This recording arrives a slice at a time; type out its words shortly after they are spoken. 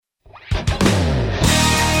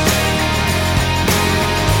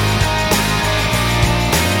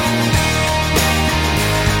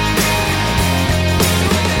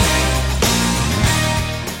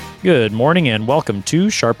Good morning and welcome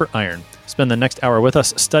to Sharper Iron. Spend the next hour with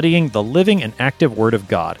us studying the living and active Word of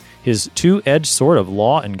God, His two-edged sword of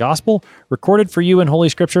law and gospel, recorded for you in Holy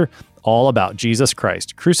Scripture, all about Jesus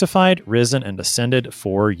Christ, crucified, risen, and ascended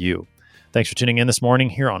for you. Thanks for tuning in this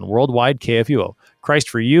morning here on Worldwide KFUO. Christ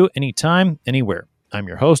for you, anytime, anywhere. I'm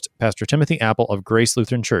your host, Pastor Timothy Apple of Grace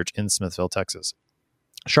Lutheran Church in Smithville, Texas.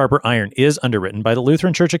 Sharper Iron is underwritten by the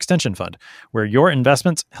Lutheran Church Extension Fund, where your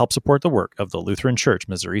investments help support the work of the Lutheran Church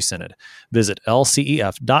Missouri Synod. Visit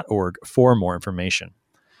lcef.org for more information.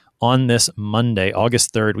 On this Monday,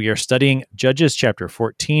 August 3rd, we are studying Judges chapter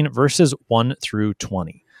 14, verses 1 through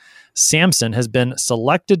 20. Samson has been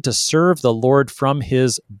selected to serve the Lord from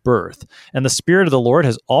his birth, and the Spirit of the Lord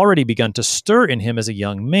has already begun to stir in him as a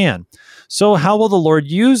young man. So how will the Lord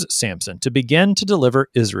use Samson to begin to deliver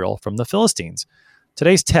Israel from the Philistines?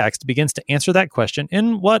 Today's text begins to answer that question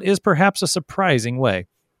in what is perhaps a surprising way.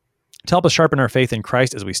 To help us sharpen our faith in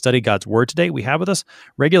Christ as we study God's Word today, we have with us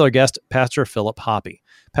regular guest, Pastor Philip Hoppe.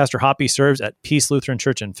 Pastor Hoppe serves at Peace Lutheran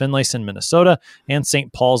Church in Finlayson, Minnesota, and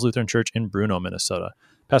St. Paul's Lutheran Church in Bruno, Minnesota.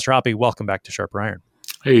 Pastor Hoppe, welcome back to Sharper Iron.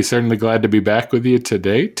 Hey, certainly glad to be back with you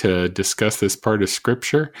today to discuss this part of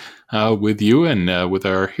Scripture with you and with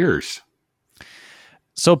our hearers.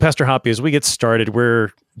 So, Pastor Hoppe, as we get started,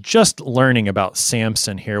 we're just learning about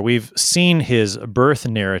Samson here. We've seen his birth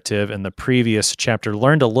narrative in the previous chapter,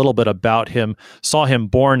 learned a little bit about him, saw him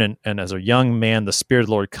born, and as a young man, the Spirit of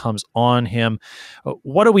the Lord comes on him.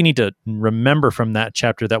 What do we need to remember from that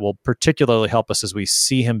chapter that will particularly help us as we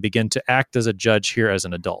see him begin to act as a judge here as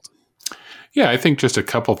an adult? Yeah, I think just a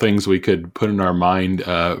couple things we could put in our mind.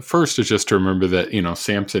 First is just to remember that,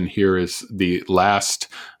 Samson here is the last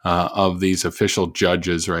of these official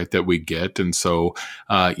judges, right, that we get. And so,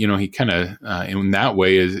 he kind of, in that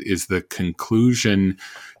way, is the conclusion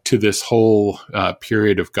to this whole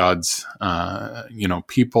period of God's,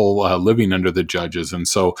 people living under the judges. And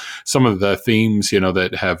so some of the themes,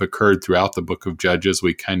 that have occurred throughout the book of Judges,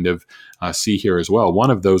 we kind of see here as well. One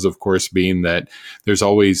of those, of course, being that there's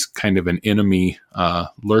always kind of an enemy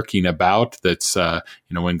lurking about that's,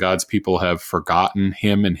 when God's people have forgotten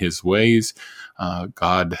him and his ways,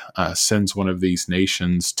 God sends one of these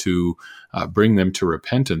nations to bring them to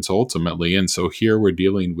repentance ultimately. And so here we're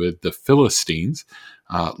dealing with the Philistines,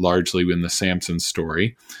 largely in the Samson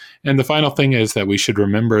story. And the final thing is that we should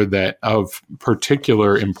remember that of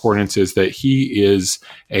particular importance is that he is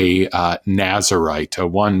a Nazirite, a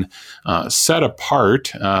one set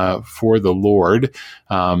apart for the Lord.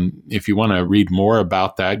 If you want to read more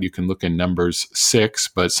about that, you can look in Numbers 6,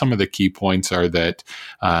 but some of the key points are that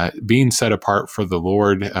being set apart for the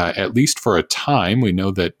Lord, at least for a time, we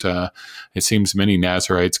know that it seems many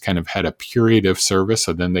Nazirites kind of had a period of service,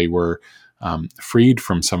 and then they were freed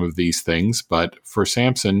from some of these things. But for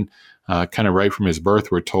Samson, kind of right from his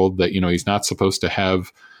birth, we're told that, he's not supposed to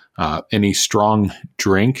have any strong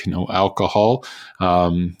drink, no alcohol.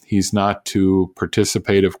 He's not to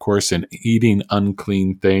participate, of course, in eating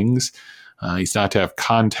unclean things. He's not to have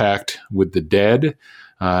contact with the dead.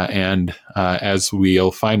 And as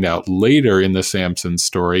we'll find out later in the Samson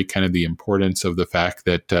story, kind of the importance of the fact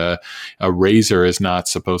that a razor is not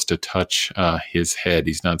supposed to touch his head.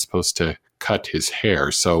 He's not supposed to cut his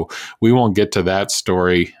hair. So we won't get to that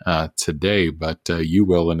story today, but you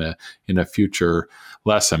will in a future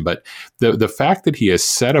lesson. But the fact that he is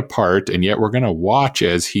set apart, and yet we're going to watch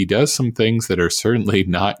as he does some things that are certainly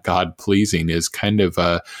not God-pleasing, is kind of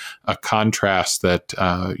a contrast that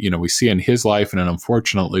we see in his life, and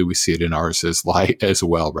unfortunately we see it in ours as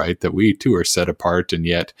well, right? That we too are set apart, and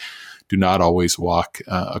yet do not always walk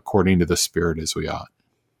according to the Spirit as we ought.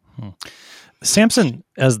 Samson,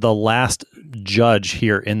 as the last judge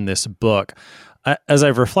here in this book, as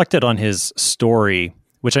I've reflected on his story,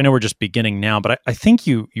 which I know we're just beginning now, but I think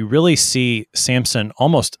you really see Samson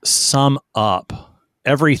almost sum up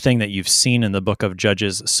everything that you've seen in the book of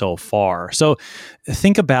Judges so far. So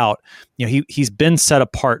think about, he's been set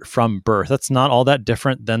apart from birth. That's not all that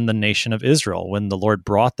different than the nation of Israel. When the Lord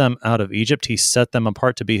brought them out of Egypt, he set them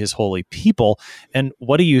apart to be his holy people. And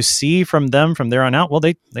what do you see from them from there on out? Well,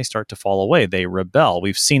 they start to fall away. They rebel.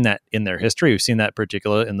 We've seen that in their history. We've seen that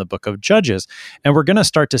particularly in the book of Judges. And we're going to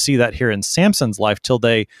start to see that here in Samson's life till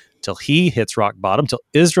he hits rock bottom, till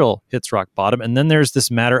Israel hits rock bottom. And then there's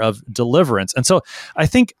this matter of deliverance. And so I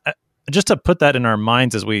think just to put that in our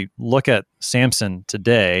minds as we look at Samson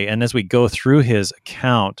today, and as we go through his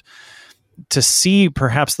account, to see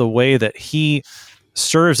perhaps the way that he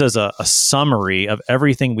serves as a summary of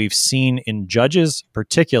everything we've seen in Judges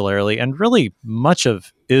particularly, and really much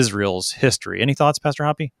of Israel's history. Any thoughts, Pastor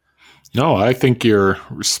Hoppe? No, I think you're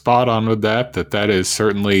spot on with that. That is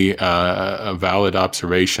certainly a valid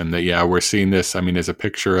observation. That we're seeing this. I mean, as a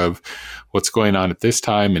picture of what's going on at this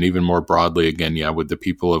time, and even more broadly, again, with the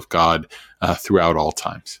people of God throughout all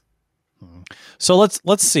times. So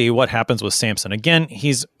let's see what happens with Samson. Again,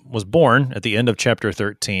 was born at the end of chapter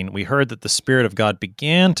 13. We heard that the Spirit of God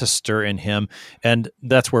began to stir in him, and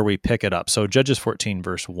that's where we pick it up. So Judges 14,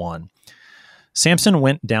 verse 1. Samson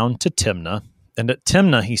went down to Timnah, and at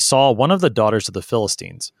Timnah he saw one of the daughters of the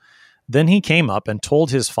Philistines. Then he came up and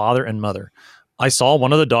told his father and mother, I saw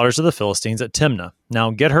one of the daughters of the Philistines at Timnah.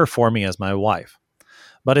 Now get her for me as my wife.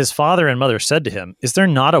 But his father and mother said to him, Is there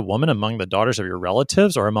not a woman among the daughters of your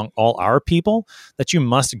relatives or among all our people that you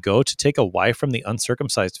must go to take a wife from the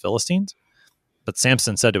uncircumcised Philistines? But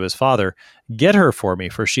Samson said to his father, Get her for me,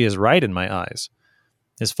 for she is right in my eyes.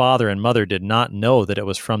 His father and mother did not know that it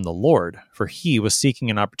was from the Lord, for he was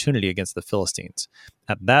seeking an opportunity against the Philistines.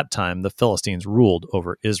 At that time, the Philistines ruled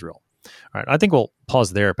over Israel. All right, I think we'll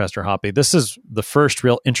pause there, Pastor Hoppy. This is the first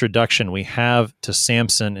real introduction we have to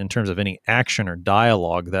Samson in terms of any action or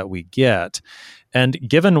dialogue that we get. And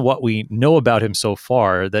given what we know about him so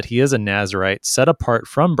far, that he is a Nazirite set apart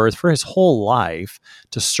from birth for his whole life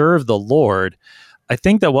to serve the Lord, I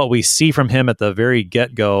think that what we see from him at the very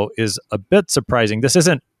get-go is a bit surprising. This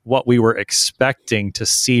isn't what we were expecting to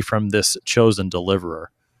see from this chosen deliverer.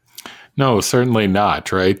 No, certainly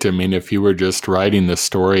not, right? I mean, if you were just writing the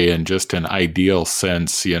story in just an ideal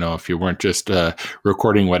sense, if you weren't just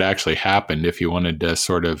recording what actually happened, if you wanted to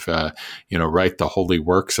sort of, write the holy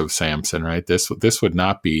works of Samson, right? This would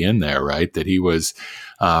not be in there, right? That he was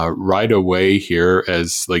right away here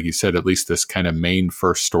as, like you said, at least this kind of main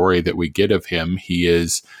first story that we get of him. He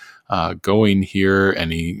is going here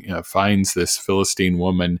and he finds this Philistine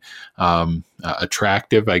woman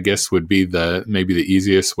attractive, I guess would be maybe the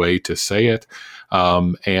easiest way to say it.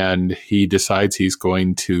 And he decides he's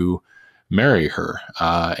going to marry her.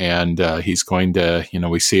 And he's going to,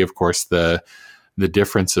 we see, of course, the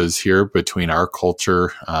differences here between our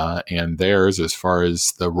culture and theirs as far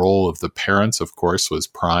as the role of the parents, of course, was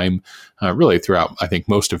prime really throughout, I think,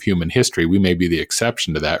 most of human history. We may be the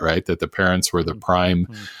exception to that, right? That the parents were the prime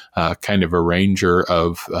kind of arranger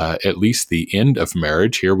of at least the end of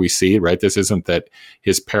marriage. Here we see, right? This isn't that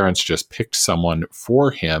his parents just picked someone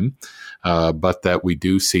for him, but that we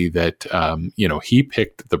do see that, he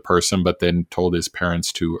picked the person, but then told his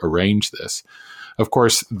parents to arrange this. Of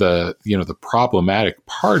course, the problematic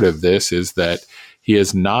part of this is that he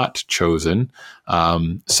has not chosen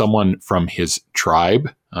someone from his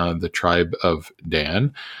tribe, the tribe of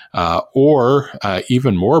Dan, or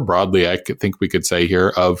even more broadly, I think we could say here,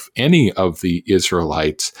 of any of the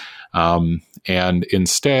Israelites. And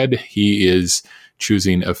instead, he is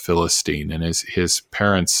choosing a Philistine. And as his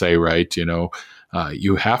parents say, right,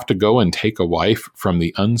 you have to go and take a wife from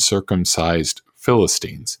the uncircumcised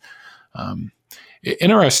Philistines.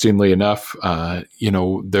 Interestingly enough,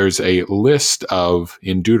 there's a list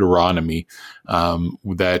in Deuteronomy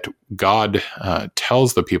that God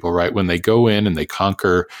tells the people, right, when they go in and they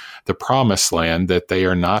conquer the promised land, that they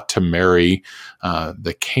are not to marry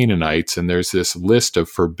the Canaanites. And there's this list of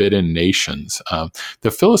forbidden nations.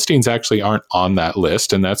 The Philistines actually aren't on that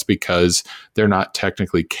list, and that's because they're not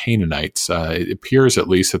technically Canaanites. It appears at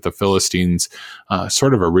least that the Philistines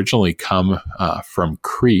sort of originally come from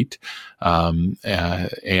Crete. And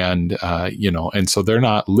so they're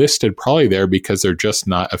not listed probably there because they're just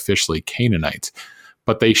not officially Canaanites.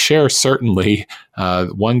 But they share certainly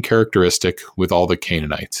one characteristic with all the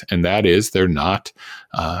Canaanites, and that is they're not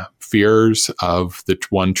fears of the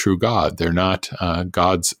one true God. They're not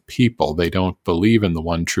God's people. They don't believe in the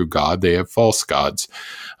one true God. They have false gods.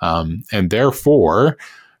 And therefore,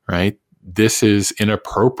 right, this is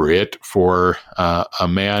inappropriate for a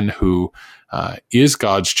man who is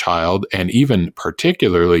God's child, and even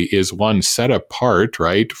particularly is one set apart,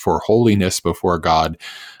 right, for holiness before God,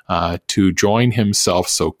 to join himself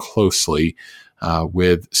so closely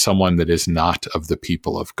with someone that is not of the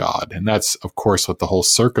people of God. And that's, of course, what the whole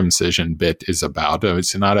circumcision bit is about.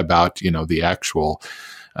 It's not about, the actual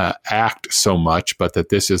act so much, but that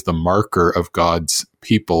this is the marker of God's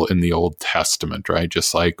people in the Old Testament, right?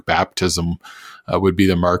 Just like baptism would be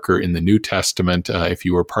the marker in the New Testament. If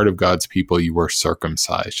you were part of God's people, you were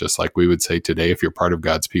circumcised, just like we would say today, if you're part of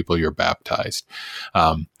God's people, you're baptized.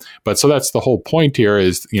 But so that's the whole point here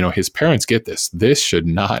is, his parents get this. This should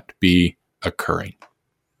not be occurring.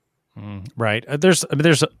 Right. There's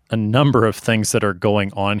a number of things that are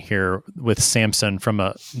going on here with Samson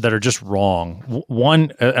that are just wrong.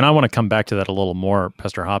 One, and I want to come back to that a little more,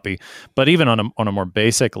 Pastor Hoppy, but even on a more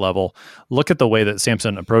basic level, look at the way that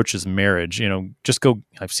Samson approaches marriage. Just go,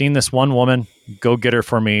 I've seen this one woman, go get her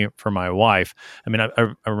for me, for my wife. I mean,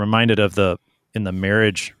 I'm reminded of in the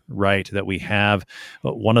marriage rite that we have,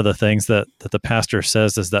 one of the things that the pastor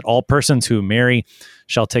says is that all persons who marry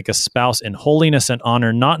shall take a spouse in holiness and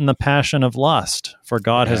honor, not in the passion of lust, for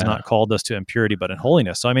God has not called us to impurity, but in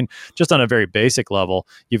holiness. So, I mean, just on a very basic level,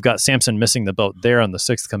 you've got Samson missing the boat there on the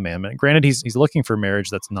sixth commandment. Granted, he's looking for marriage.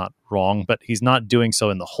 That's not wrong, but he's not doing so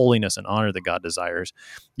in the holiness and honor that God desires.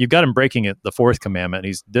 You've got him breaking the fourth commandment.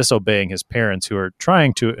 He's disobeying his parents who are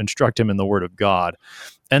trying to instruct him in the word of God.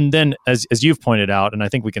 And then, as you've pointed out, and I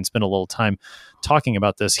think we can spend a little time talking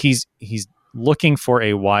about this, he's looking for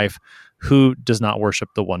a wife who does not worship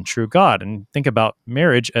the one true God. And think about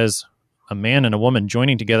marriage as a man and a woman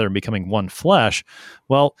joining together and becoming one flesh.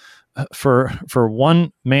 Well, for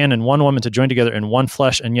one man and one woman to join together in one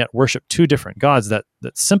flesh and yet worship two different gods, that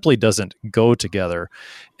simply doesn't go together.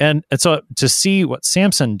 And so to see what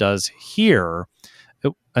Samson does here,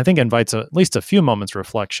 I think invites at least a few moments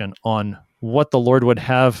reflection on what the Lord would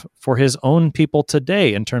have for his own people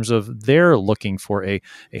today in terms of their looking for a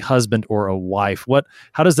husband or a wife.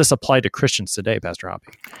 How does this apply to Christians today, Pastor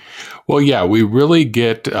Hoppy? Well, yeah, we really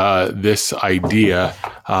get this idea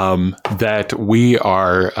that we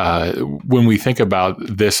are, when we think about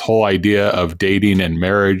this whole idea of dating and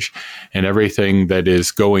marriage and everything that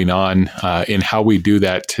is going on in how we do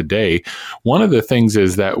that today, one of the things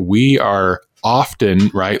is that we are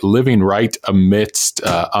often, living right amidst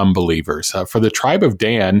unbelievers. For the tribe of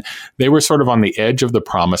Dan, they were sort of on the edge of the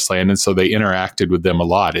promised land, and so they interacted with them a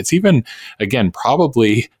lot. It's even, again,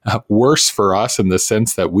 probably worse for us in the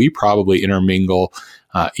sense that we probably intermingle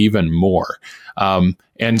even more.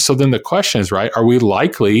 And so then the question is, are we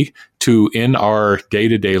likely to, in our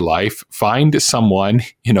day-to-day life, find someone,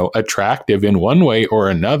 attractive in one way or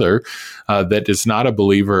another that is not a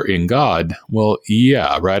believer in God? Well,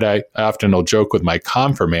 yeah, right. I often will joke with my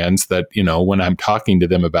confirmands that, when I'm talking to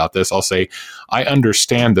them about this, I'll say, I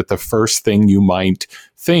understand that the first thing you might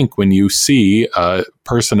think when you see a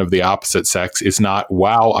person of the opposite sex is not,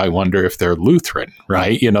 wow, I wonder if they're Lutheran,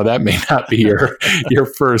 right? That may not be your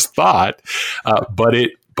first thought,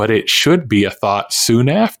 but it should be a thought soon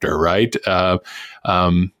after, right? The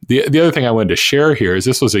other thing I wanted to share here is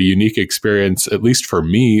this was a unique experience, at least for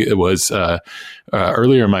me. It was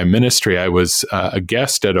earlier in my ministry, I was a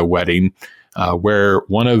guest at a wedding where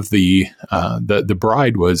one of the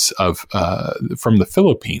bride was from the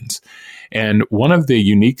Philippines. And one of the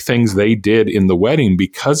unique things they did in the wedding,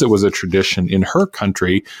 because it was a tradition in her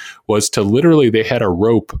country, was to literally, they had a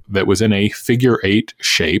rope that was in a figure 8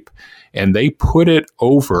 shape, and they put it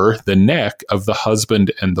over the neck of the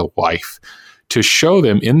husband and the wife to show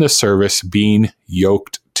them in the service being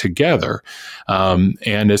yoked together.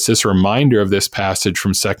 And it's this reminder of this passage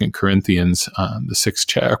from 2 Corinthians, the 6th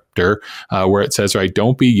chapter, where it says,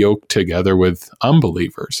 don't be yoked together with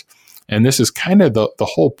unbelievers. And this is kind of the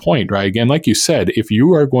whole point, right? Again, like you said, if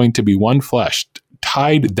you are going to be one flesh,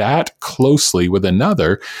 tied that closely with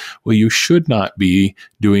another, well, you should not be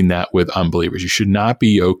doing that with unbelievers. You should not be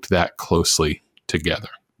yoked that closely together.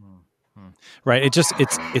 Right.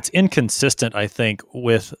 It's inconsistent, I think,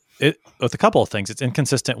 with a couple of things. It's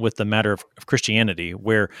inconsistent with the matter of Christianity,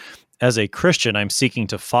 where as a Christian, I'm seeking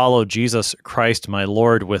to follow Jesus Christ, my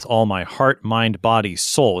Lord, with all my heart, mind, body,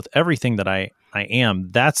 soul, with everything that I am.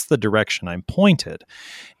 That's the direction I'm pointed.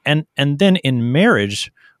 And then in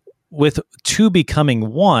marriage, with two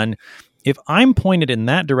becoming one, if I'm pointed in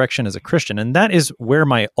that direction as a Christian, and that is where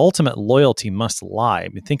my ultimate loyalty must lie. I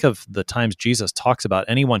mean, think of the times Jesus talks about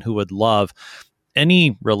anyone who would love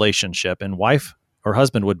any relationship, and wife or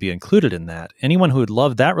husband would be included in that. Anyone who would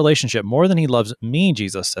love that relationship more than he loves me,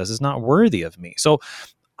 Jesus says, is not worthy of me. So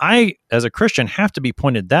I, as a Christian, have to be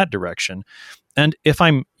pointed that direction. And if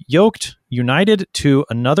I'm united to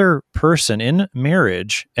another person in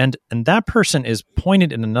marriage, and that person is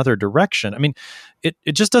pointed in another direction, I mean, it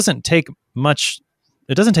just doesn't take much.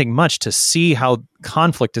 It doesn't take much to see how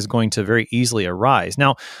conflict is going to very easily arise.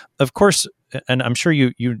 Now, of course, and I'm sure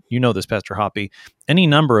you know this, Pastor Hoppy, any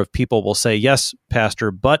number of people will say, yes,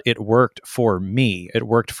 Pastor, but it worked for me. It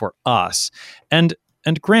worked for us. And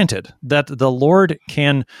granted that the Lord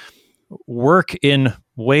can work in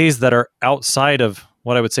ways that are outside of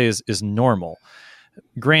what I would say is normal.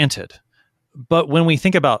 Granted. But when we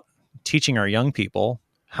think about teaching our young people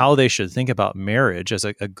how they should think about marriage as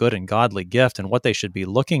a good and godly gift and what they should be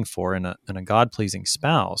looking for in a God-pleasing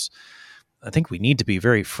spouse, I think we need to be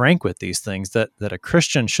very frank with these things, that a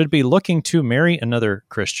Christian should be looking to marry another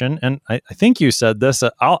Christian. And I think you said this,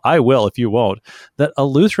 I will if you won't, that a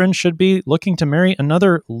Lutheran should be looking to marry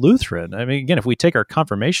another Lutheran. I mean, again, if we take our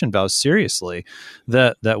confirmation vows seriously,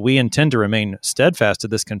 that we intend to remain steadfast to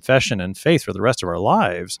this confession and faith for the rest of our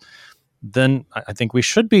lives, then I think we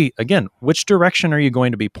should be, again, which direction are you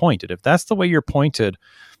going to be pointed? If that's the way you're pointed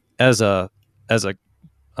as a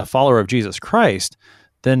follower of Jesus Christ,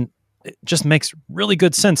 then it just makes really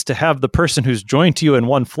good sense to have the person who's joined to you in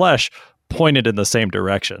one flesh pointed in the same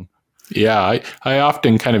direction. Yeah, I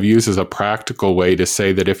often kind of use as a practical way to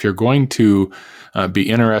say that if you're going to be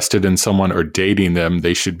interested in someone or dating them,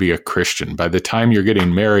 they should be a Christian. By the time you're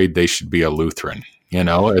getting married, they should be a Lutheran.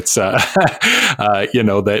 It's,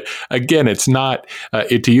 that again, it's not,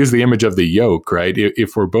 to use the image of the yoke, right?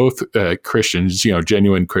 If we're both Christians,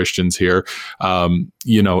 genuine Christians here,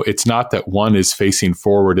 it's not that one is facing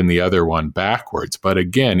forward and the other one backwards. But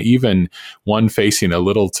again, even one facing a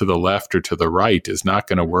little to the left or to the right is not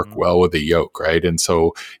going to work well with the yoke, right? And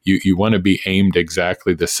so you want to be aimed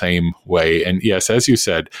exactly the same way. And yes, as you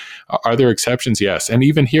said, are there exceptions? Yes. And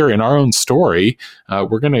even here in our own story,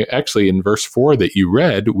 we're going to actually, in verse 4 that you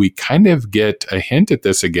read, we kind of get a hint at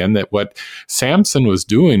this again, that what Samson was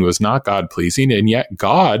doing was not God pleasing, and yet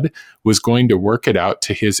God was going to work it out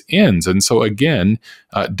to his ends. And so again,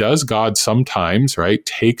 does God sometimes, right,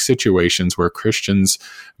 take situations where Christians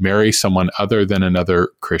marry someone other than another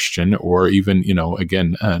Christian, or even,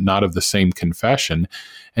 not of the same confession?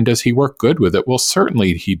 And does he work good with it? Well,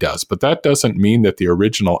 certainly he does, but that doesn't mean that the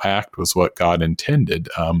original act was what God intended.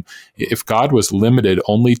 If God was limited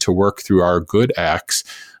only to work through our good acts,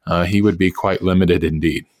 he would be quite limited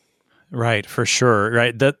indeed. Right, for sure.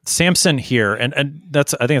 Right, that Samson here, and I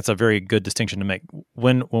think that's a very good distinction to make.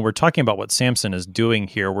 When we're talking about what Samson is doing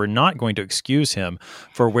here, we're not going to excuse him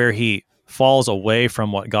for where he falls away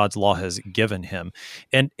from what God's law has given him.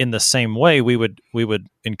 And in the same way, we would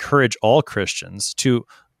encourage all Christians to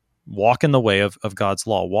walk in the way of God's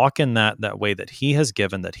law, walk in that way that he has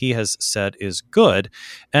given, that he has said is good.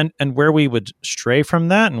 And where we would stray from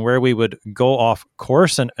that, and where we would go off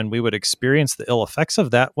course and we would experience the ill effects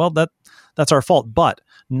of that, well, that's our fault. But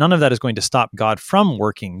none of that is going to stop God from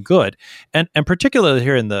working good. And particularly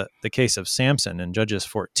here in the case of Samson in Judges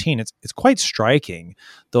 14, it's quite striking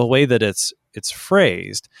the way that it's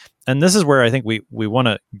phrased. And this is where I think we want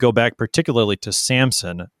to go back particularly to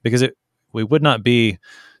Samson, because we would not be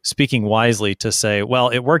speaking wisely to say, well,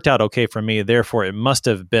 it worked out okay for me, therefore it must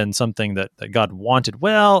have been something that God wanted.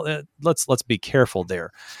 Well, let's be careful there.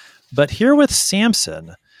 But here with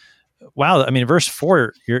Samson, wow, I mean, verse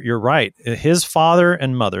 4, you're right. His father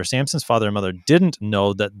and mother, Samson's father and mother, didn't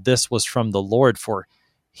know that this was from the Lord, for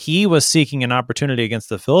he was seeking an opportunity against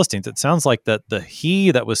the Philistines. It sounds like that he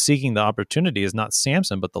that was seeking the opportunity is not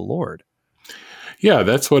Samson, but the Lord. Yeah,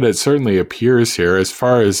 that's what it certainly appears here. As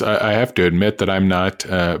far as I have to admit that I'm not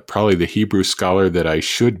probably the Hebrew scholar that I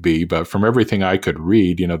should be, but from everything I could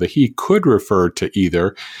read, the he could refer to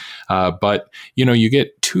either. But, you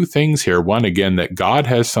get two things here. One, again, that God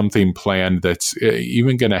has something planned that's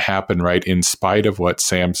even going to happen, right, in spite of what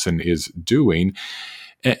Samson is doing.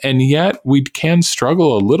 And yet we can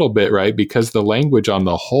struggle a little bit, right, because the language on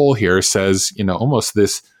the whole here says, almost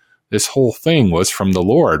this whole thing was from the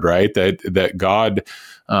Lord, right? That God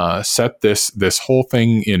set this whole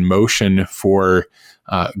thing in motion for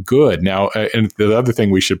good. Now, and the other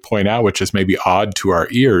thing we should point out, which is maybe odd to our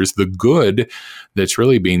ears, the good that's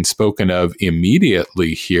really being spoken of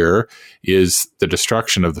immediately here is the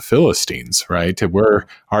destruction of the Philistines, right? Where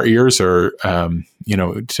our ears are,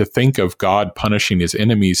 to think of God punishing his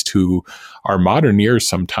enemies, to our modern ears,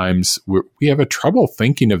 sometimes we have a trouble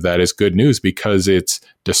thinking of that as good news because it's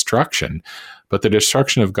destruction. But the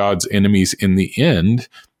destruction of God's enemies in the end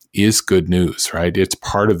is good news, right? It's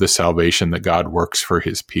part of the salvation that God works for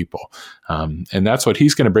his people. And that's what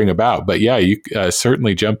he's going to bring about. But yeah, you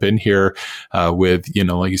certainly jump in here with,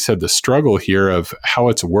 like you said, the struggle here of how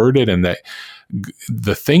it's worded, and that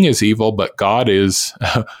the thing is evil, but God is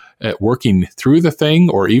working through the thing,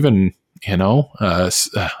 or even,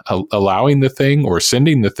 allowing the thing or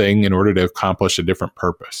sending the thing in order to accomplish a different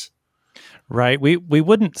purpose. Right. We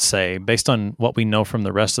wouldn't say, based on what we know from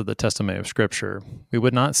the rest of the testimony of Scripture, we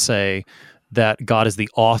would not say that God is the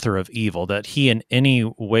author of evil, that he in any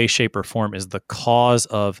way, shape, or form is the cause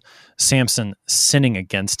of Samson sinning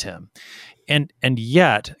against him. And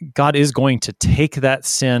yet, God is going to take that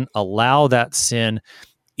sin, allow that sin,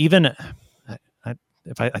 even,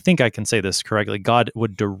 if I think I can say this correctly, God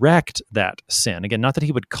would direct that sin. Again, not that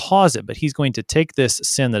he would cause it, but he's going to take this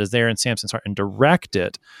sin that is there in Samson's heart and direct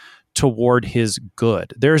it toward his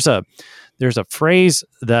good. There's a phrase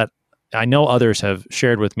that I know others have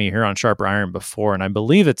shared with me here on Sharper Iron before, and I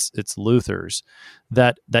believe it's Luther's,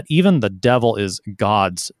 that even the devil is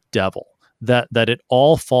God's devil, that it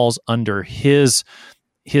all falls under his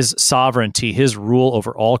sovereignty, his rule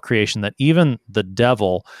over all creation, that even the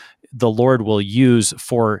devil, the Lord will use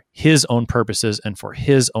for his own purposes and for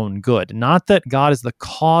his own good. Not that God is the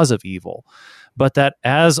cause of evil, but that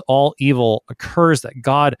as all evil occurs, that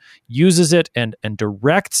God uses it and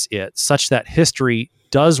directs it such that history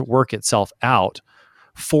does work itself out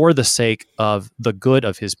for the sake of the good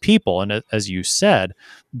of his people. And as you said,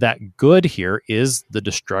 that good here is the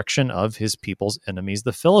destruction of his people's enemies,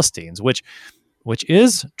 the Philistines, which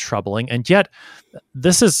is troubling. And yet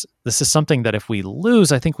this is something that if we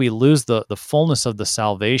lose, I think we lose the fullness of the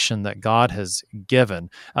salvation that God has given.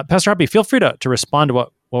 Pastor Hoppy, feel free to respond to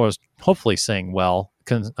what I was hopefully saying well.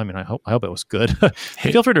 I hope it was good.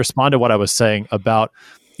 Feel free to respond to what I was saying about,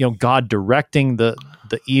 God directing the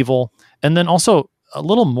evil, and then also a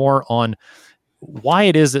little more on why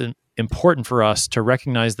it is important for us to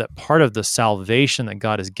recognize that part of the salvation that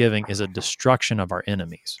God is giving is a destruction of our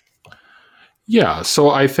enemies. Yeah,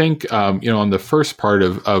 so I think, on the first part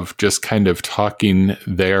of just kind of talking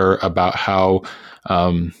there about how,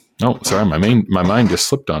 my mind just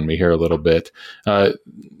slipped on me here a little bit.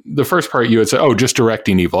 The first part you would say, just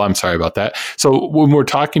directing evil. I'm sorry about that. So when we're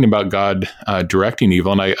talking about God directing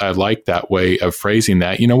evil, and I like that way of phrasing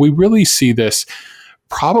that, we really see this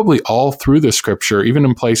probably all through the scripture, even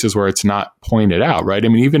in places where it's not pointed out, right? I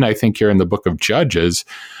mean, even I think here in the book of Judges,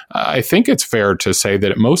 I think it's fair to say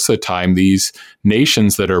that most of the time, these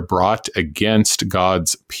nations that are brought against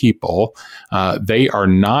God's people, they are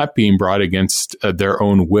not being brought against their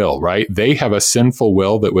own will, right? They have a sinful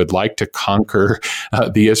will that would like to conquer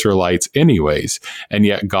the Israelites anyways. And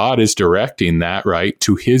yet God is directing that, right,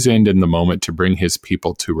 to his end in the moment to bring his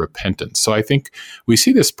people to repentance. So I think we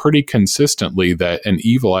see this pretty consistently, that an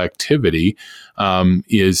evil activity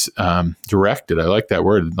is directed. I like that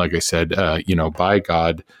word, like I said, by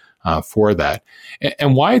God for that.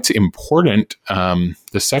 And why it's important,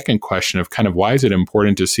 the second question of kind of why is it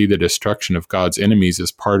important to see the destruction of God's enemies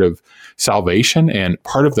as part of salvation and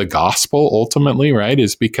part of the gospel ultimately, right,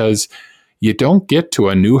 is because you don't get to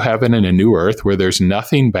a new heaven and a new earth where there's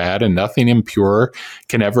nothing bad and nothing impure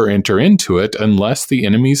can ever enter into it unless the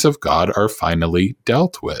enemies of God are finally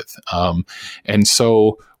dealt with. And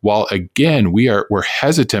so while again, we're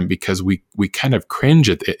hesitant because we kind of cringe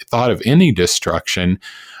at the thought of any destruction,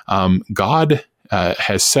 God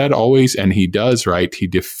has said always, and he does, right? He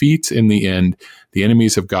defeats in the end the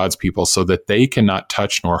enemies of God's people so that they cannot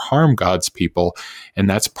touch nor harm God's people. And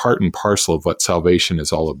that's part and parcel of what salvation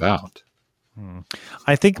is all about.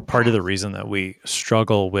 I think part of the reason that we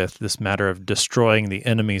struggle with this matter of destroying the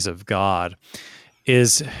enemies of God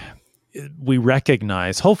is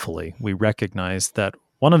hopefully we recognize that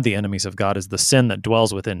one of the enemies of God is the sin that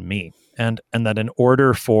dwells within me, and that in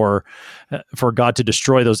order for God to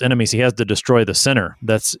destroy those enemies, he has to destroy the sinner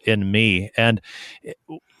that's in me. And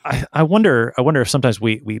I wonder if sometimes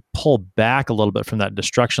we pull back a little bit from that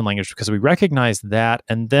destruction language because we recognize that,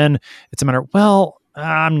 and then it's a matter,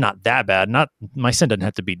 I'm not that bad. My sin doesn't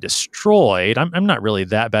have to be destroyed. I'm not really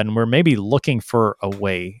that bad, and we're maybe looking for a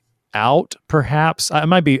way out. Perhaps I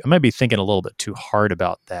might be thinking a little bit too hard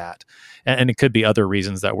about that, and it could be other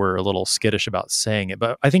reasons that we're a little skittish about saying it.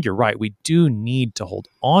 But I think you're right. We do need to hold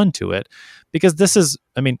on to it because this is.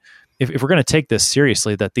 I mean, if we're going to take this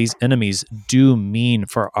seriously, that these enemies do mean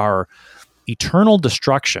for our eternal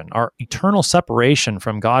destruction, our eternal separation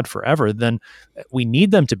from God forever, then we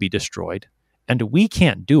need them to be destroyed. And we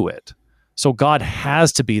can't do it. So God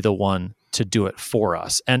has to be the one to do it for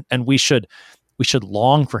us. And we should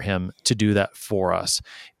long for him to do that for us,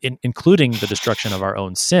 including the destruction of our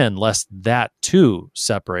own sin, lest that too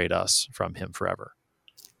separate us from him forever.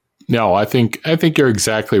 No, I think you're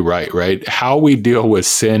exactly right? How we deal with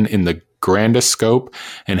sin in the grandest scope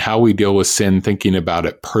and how we deal with sin thinking about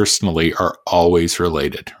it personally are always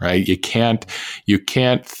related, right? You can't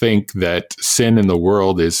think that sin in the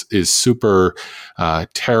world is super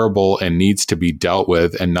terrible and needs to be dealt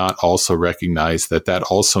with and not also recognize that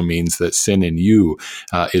also means that sin in you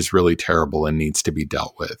is really terrible and needs to be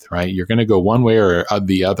dealt with, right? You're going to go one way or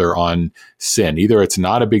the other on sin. Either it's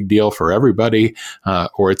not a big deal for everybody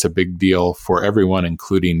or it's a big deal for everyone,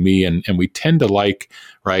 including me. And we tend to like,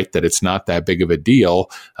 right, that it's not that big of a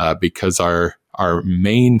deal because our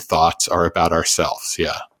main thoughts are about ourselves.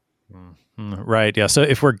 Yeah. Right. Yeah. So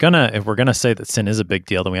if we're gonna say that sin is a big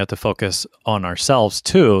deal, then we have to focus on ourselves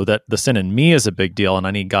too, that the sin in me is a big deal and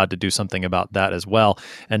I need God to do something about that as well,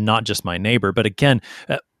 and not just my neighbor. But again,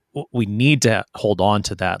 we need to hold on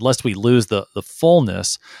to that, lest we lose the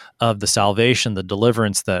fullness of the salvation, the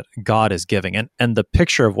deliverance that God is giving. And the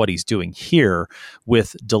picture of what he's doing here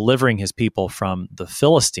with delivering his people from the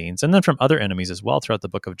Philistines and then from other enemies as well throughout the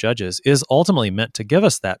book of Judges is ultimately meant to give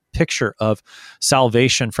us that picture of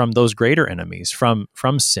salvation from those greater enemies, from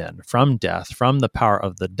sin, from death, from the power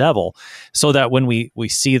of the devil, so that when we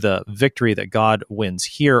see the victory that God wins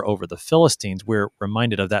here over the Philistines, we're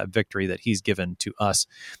reminded of that victory that he's given to us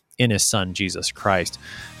in his son, Jesus Christ.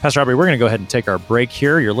 Pastor Aubrey, we're going to go ahead and take our break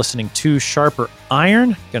here. You're listening to Sharper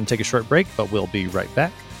Iron. Going to take a short break, but we'll be right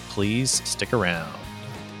back. Please stick around.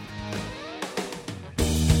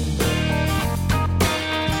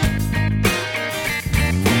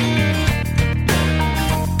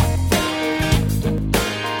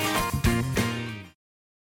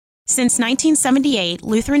 Since 1978,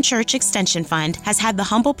 Lutheran Church Extension Fund has had the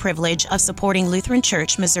humble privilege of supporting Lutheran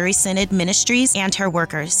Church Missouri Synod ministries and her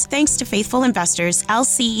workers. Thanks to faithful investors,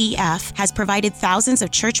 LCEF has provided thousands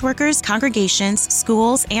of church workers, congregations,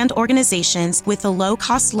 schools, and organizations with the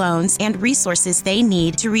low-cost loans and resources they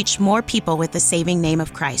need to reach more people with the saving name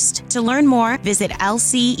of Christ. To learn more, visit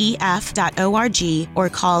lcef.org or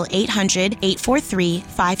call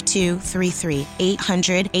 800-843-5233,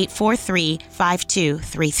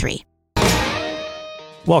 800-843-5233.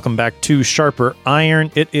 Welcome back to Sharper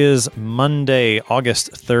Iron. It is Monday,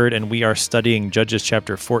 August 3rd, and we are studying Judges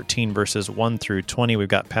chapter 14, verses 1 through 20. We've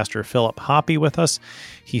got Pastor Philip Hoppe with us.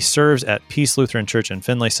 He serves at Peace Lutheran Church in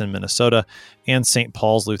Finlayson, Minnesota, and St.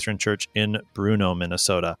 Paul's Lutheran Church in Bruno,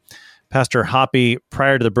 Minnesota. Pastor Hoppe,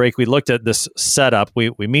 prior to the break, we looked at this setup.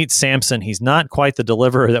 We meet Samson. He's not quite the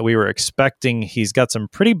deliverer that we were expecting. He's got some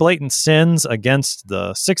pretty blatant sins against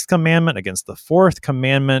the sixth commandment, against the fourth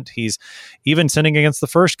commandment. He's even sinning against the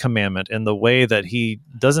first commandment in the way that he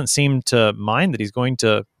doesn't seem to mind that he's going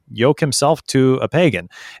to yoke himself to a pagan.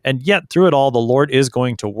 And yet, through it all, the Lord is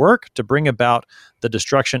going to work to bring about the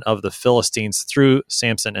destruction of the Philistines through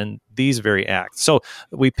Samson and these very acts. So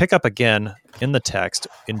we pick up again in the text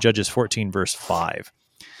in Judges 14, verse 5.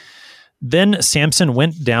 Then Samson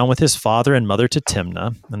went down with his father and mother to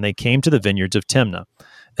Timnah, and they came to the vineyards of Timnah.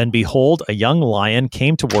 And behold, a young lion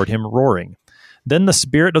came toward him roaring. Then the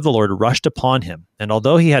Spirit of the Lord rushed upon him, and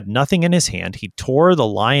although he had nothing in his hand, he tore the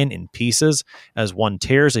lion in pieces as one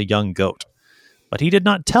tears a young goat. But he did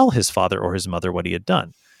not tell his father or his mother what he had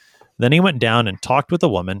done. Then he went down and talked with the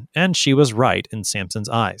woman, and she was right in Samson's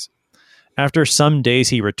eyes. After some days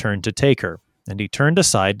he returned to take her, and he turned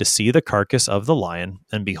aside to see the carcass of the lion,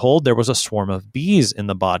 and behold, there was a swarm of bees in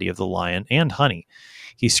the body of the lion and honey.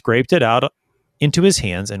 He scraped it out into his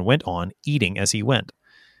hands and went on, eating as he went.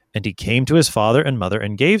 And he came to his father and mother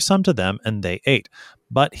and gave some to them, and they ate.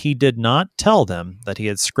 But he did not tell them that he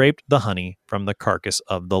had scraped the honey from the carcass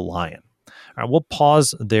of the lion. All right, we'll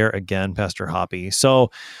pause there again, Pastor Hoppe.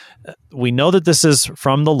 So we know that this is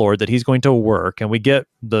from the Lord, that he's going to work, and we get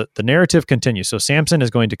the narrative continues. So Samson is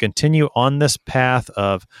going to continue on this path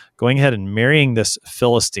of going ahead and marrying this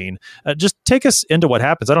Philistine. Just take us into what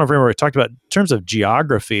happens. I don't know if you remember we talked about in terms of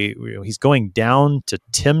geography. He's going down to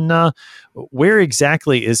Timnah. Where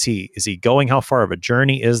exactly is he? Is he going? How far of a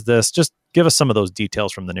journey is this? Just give us some of those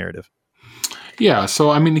details from the narrative. Yeah, so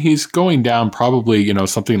I mean, he's going down probably,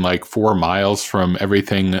 something like 4 miles from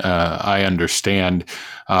everything I understand,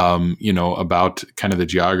 about kind of the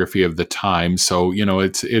geography of the time. So,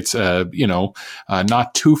 it's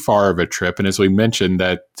not too far of a trip. And as we mentioned,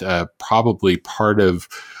 that probably part of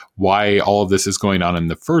why all of this is going on in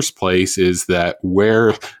the first place is that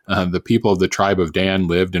where the people of the tribe of Dan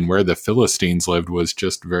lived and where the Philistines lived was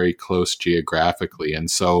just very close geographically. And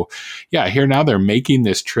so, yeah, here now they're making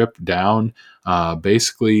this trip down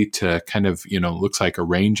basically to kind of, looks like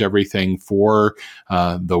arrange everything for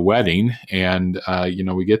the wedding. And,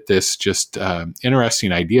 we get this just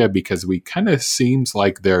interesting idea because we kind of seems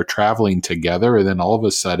like they're traveling together. And then all of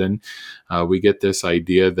a sudden we get this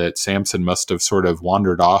idea that Samson must have sort of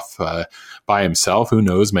wandered off by himself. Who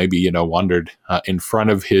knows? Maybe, wandered in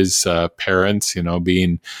front of his parents,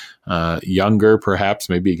 being younger, perhaps.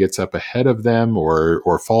 Maybe he gets up ahead of them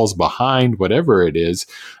or falls behind, whatever it is.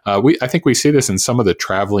 I think we see this in some of the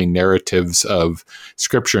traveling narratives of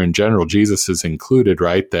Scripture in general. Jesus is included,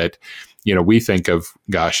 right? That, we think of,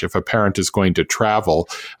 gosh, if a parent is going to travel,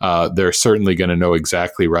 they're certainly going to know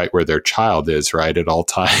exactly right where their child is, right, at all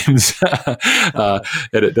times. And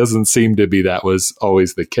it doesn't seem to be that was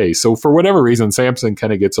always the case. So for whatever reason, Samson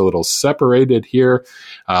kind of gets a little separated here,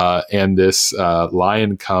 and this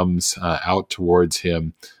lion comes out towards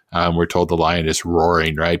him. We're told the lion is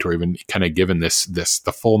roaring, right? We're even kind of given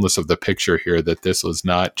the fullness of the picture here, that this was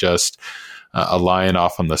not just a lion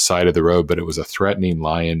off on the side of the road, but it was a threatening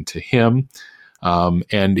lion to him.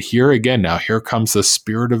 And here again, now here comes the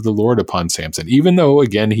Spirit of the Lord upon Samson. Even though,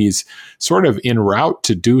 again, he's sort of en route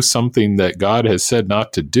to do something that God has said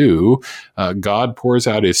not to do, God pours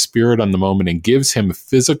out his Spirit on the moment and gives him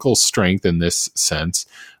physical strength in this sense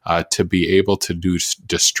to be able to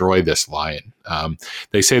destroy this lion.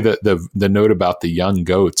 They say that the note about the young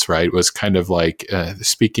goats, right, was kind of like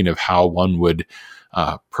speaking of how one would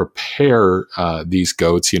prepare these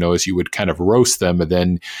goats, as you would kind of roast them, and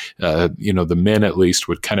then, the men at least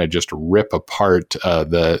would kind of just rip apart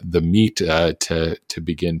the meat to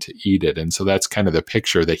begin to eat it. And so that's kind of the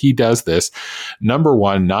picture that he does this, number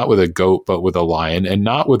one, not with a goat, but with a lion, and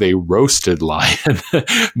not with a roasted lion,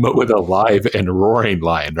 but with a live and roaring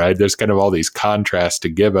lion, right? There's kind of all these contrasts to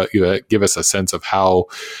give us a sense of how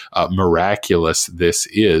miraculous this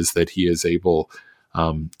is that he is able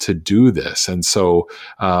to do this. And so,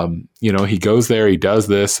 he goes there, he does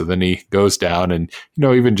this, and then he goes down, and,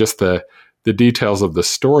 even just the details of the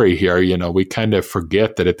story here, we kind of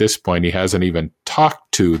forget that at this point he hasn't even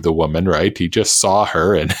talked to the woman, right? He just saw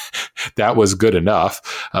her, and that was good enough.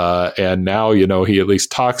 And now, he at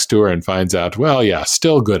least talks to her and finds out, well, yeah,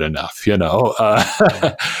 still good enough,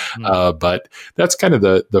 but that's kind of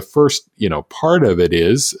the first, part of it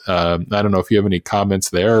is, I don't know if you have any comments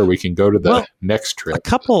there, or we can go to the next trip. A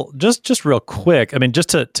couple, just real quick. I mean, just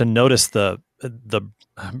to notice the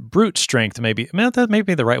brute strength, maybe. I mean, that may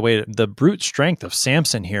be the right way. The brute strength of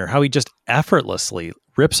Samson here, how he just effortlessly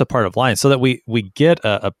rips apart a lion, so that we get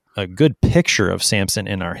a good picture of Samson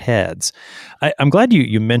in our heads. I'm glad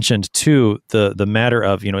you mentioned too the matter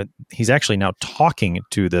of he's actually now talking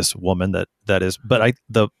to this woman that is. But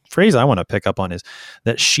the phrase I want to pick up on is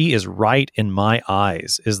that she is right in my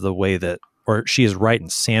eyes is the way that. Or she is right in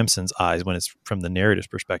Samson's eyes when it's from the narrator's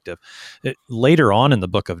perspective. Later on in the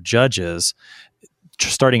book of Judges,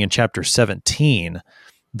 starting in chapter 17,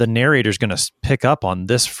 the narrator is going to pick up on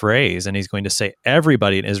this phrase, and he's going to say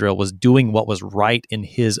everybody in Israel was doing what was right in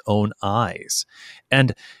his own eyes.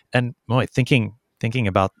 And boy, thinking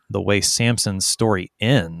about the way Samson's story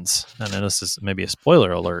ends, and then this is maybe a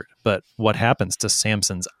spoiler alert, but what happens to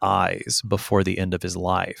Samson's eyes before the end of his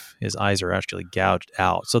life? His eyes are actually gouged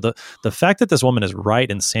out. So the fact that this woman is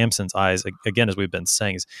right in Samson's eyes, again, as we've been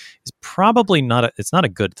saying, is probably it's not a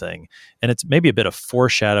good thing. And it's maybe a bit of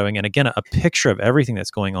foreshadowing, and again, a picture of everything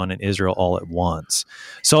that's going on in Israel all at once.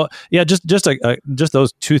 So yeah, just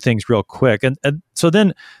those two things real quick. And so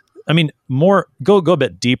then, I mean, go a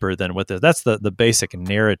bit deeper than with this. That's the basic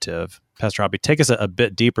narrative. Pastor Robbie, take us a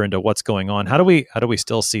bit deeper into what's going on. How do we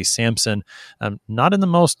still see Samson not in the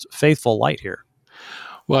most faithful light here?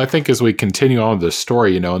 Well, I think as we continue on with the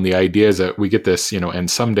story, and the idea is that we get this, and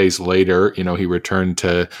some days later, he returned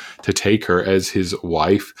to take her as his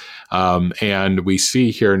wife. And we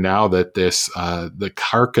see here now that this, the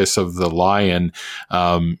carcass of the lion,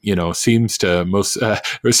 seems to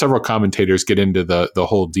several commentators get into the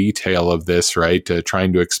whole detail of this, right?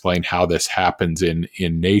 Trying to explain how this happens in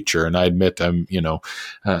nature. And I admit I'm,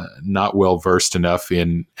 not well versed enough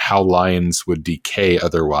in how lions would decay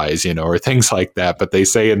otherwise, or things like that. But they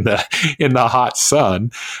say in the hot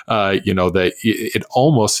sun, that it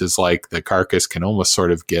almost is like the carcass can almost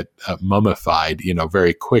sort of get mummified,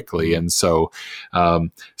 very quickly. And so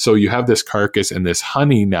you have this carcass, and this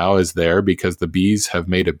honey now is there because the bees have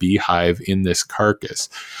made a beehive in this carcass.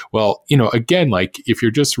 Well, again, like if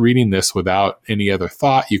you're just reading this without any other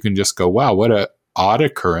thought, you can just go, wow, what a odd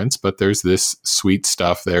occurrence, but there's this sweet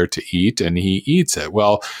stuff there to eat, and he eats it.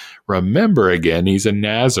 Well, remember again, he's a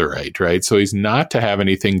Nazirite, right? So he's not to have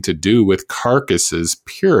anything to do with carcasses,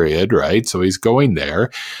 period, right? So he's going there.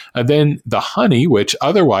 And then the honey, which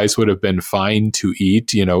otherwise would have been fine to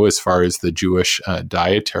eat, as far as the Jewish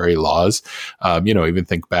dietary laws, even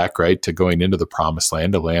think back, right, to going into the promised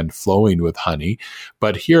land, a land flowing with honey.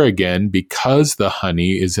 But here again, because the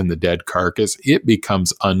honey is in the dead carcass, it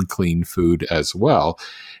becomes unclean food as well.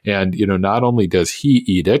 And, not only does he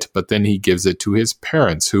eat it, but then he gives it to his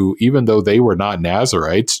parents, who, even though they were not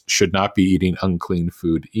Nazirites, should not be eating unclean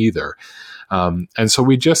food either. And so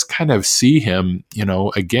we just kind of see him,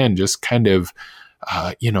 again, just kind of,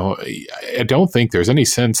 I don't think there's any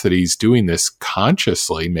sense that he's doing this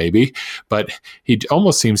consciously, maybe, but he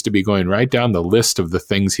almost seems to be going right down the list of the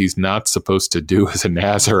things he's not supposed to do as a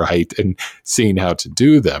Nazirite and seeing how to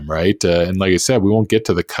do them, right? And like I said, we won't get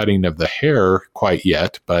to the cutting of the hair quite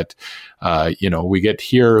yet, but, we get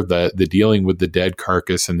here the dealing with the dead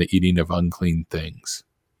carcass and the eating of unclean things.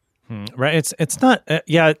 Right. It's not,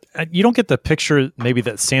 you don't get the picture maybe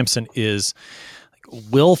that Samson is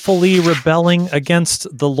willfully rebelling against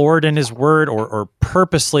the Lord and his word, or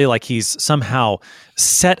purposely, like he's somehow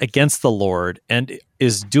set against the Lord and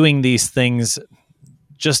is doing these things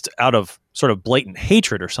just out of sort of blatant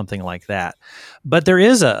hatred or something like that. But there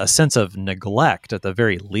is a sense of neglect at the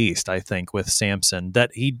very least, I think, with Samson,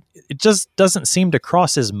 that it just doesn't seem to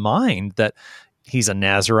cross his mind that he's a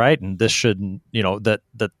Nazirite and this shouldn't, that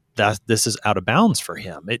this is out of bounds for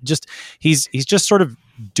him. He's just sort of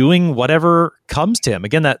doing whatever comes to him.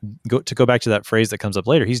 Again, to go back to that phrase that comes up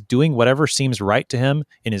later, he's doing whatever seems right to him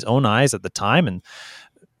in his own eyes at the time, and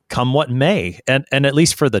come what may. And at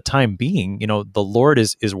least for the time being, the Lord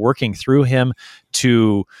is working through him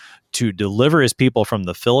to deliver his people from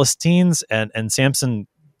the Philistines, and Samson,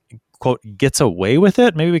 quote, gets away with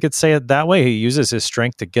it. Maybe we could say it that way. He uses his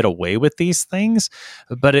strength to get away with these things,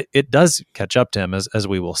 but it does catch up to him, as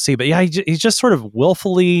we will see. But yeah, he's just sort of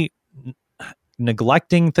willfully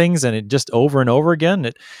neglecting things, and it just over and over again,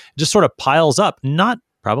 it just sort of piles up. Not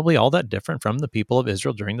probably all that different from the people of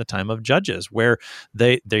Israel during the time of Judges, where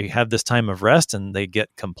they have this time of rest and they get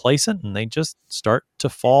complacent and they just start to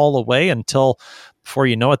fall away until, before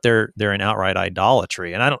you know it, they're in outright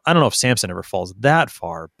idolatry. And I don't know if Samson ever falls that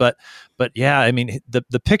far, but yeah, I mean,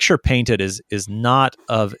 the picture painted is not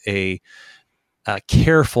of a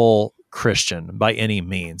careful Christian by any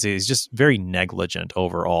means. He's just very negligent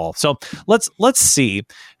overall. So let's see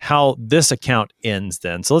how this account ends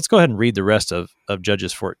then. So let's go ahead and read the rest of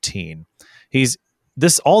Judges 14.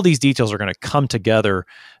 All these details are going to come together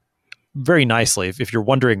very nicely. If you're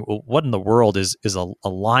wondering, well, what in the world is a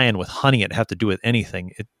lion with honey have to do with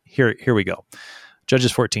anything? Here we go.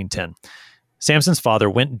 Judges 14:10. Samson's father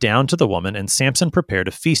went down to the woman, and Samson prepared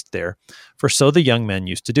a feast there, for so the young men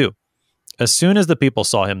used to do. As soon as the people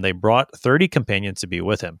saw him, they brought 30 companions to be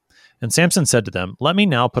with him. And Samson said to them, "Let me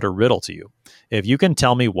now put a riddle to you. If you can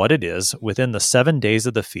tell me what it is within the 7 days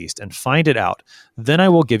of the feast and find it out, then I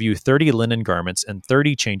will give you 30 linen garments and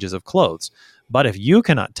 30 changes of clothes. But if you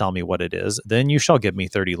cannot tell me what it is, then you shall give me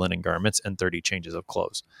 30 linen garments and 30 changes of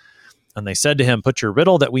clothes." And they said to him, "Put your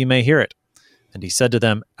riddle that we may hear it." And he said to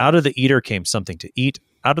them, "Out of the eater came something to eat,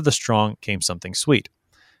 out of the strong came something sweet."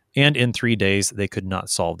 And in 3 days they could not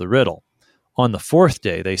solve the riddle. On the 4th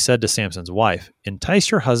day, they said to Samson's wife,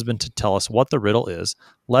 "Entice your husband to tell us what the riddle is,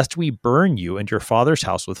 lest we burn you and your father's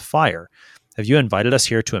house with fire. Have you invited us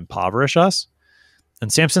here to impoverish us?"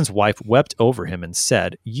 And Samson's wife wept over him and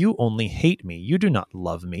said, "You only hate me. You do not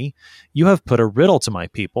love me. You have put a riddle to my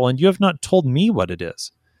people, and you have not told me what it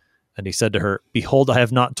is." And he said to her, "Behold, I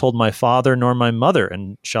have not told my father nor my mother,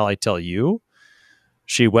 and shall I tell you?"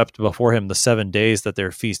 She wept before him the 7 days that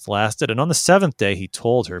their feast lasted, and on the 7th day he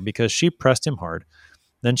told her, because she pressed him hard.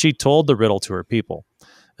 Then she told the riddle to her people.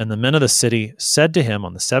 And the men of the city said to him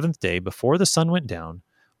on the 7th day, before the sun went down,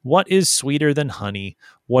 "What is sweeter than honey?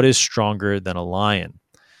 What is stronger than a lion?"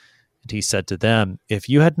 And he said to them, "If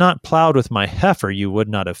you had not plowed with my heifer, you would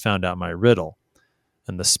not have found out my riddle."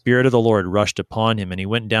 And the Spirit of the Lord rushed upon him, and he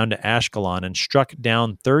went down to Ashkelon and struck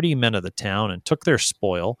down 30 men of the town and took their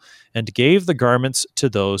spoil and gave the garments to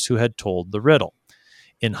those who had told the riddle.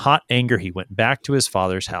 In hot anger, he went back to his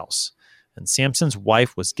father's house. And Samson's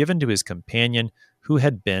wife was given to his companion, who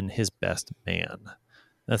had been his best man.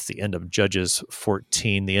 That's the end of Judges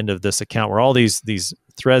 14, the end of this account, where all these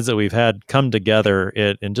threads that we've had come together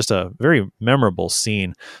in just a very memorable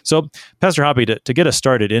scene. So, Pastor Hoppy, to get us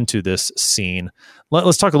started into this scene,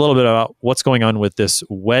 let's talk a little bit about what's going on with this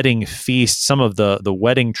wedding feast, some of the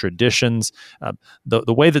wedding traditions.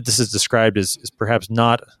 The way that this is described is perhaps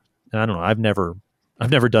not, I don't know, I've never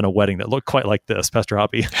done a wedding that looked quite like this, Pastor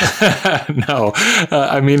Hoppy. No,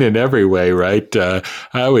 I mean, in every way, right? I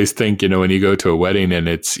always think, when you go to a wedding and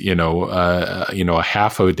it's, a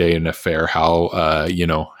half a day an affair, how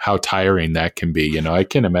tiring that can be. I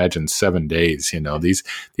can imagine 7 days,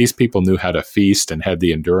 these people knew how to feast and had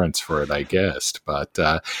the endurance for it, I guess. But,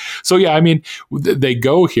 so yeah, I mean, they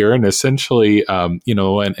go here and essentially, and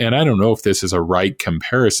I don't know if this is a right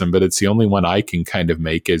comparison, but it's the only one I can kind of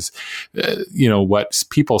make is, what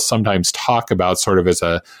people sometimes talk about sort of as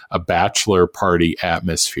a bachelor party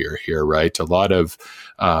atmosphere here, right? A lot of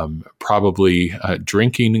probably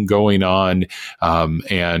drinking going on,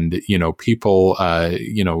 and people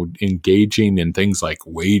engaging in things like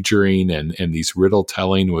wagering and these riddle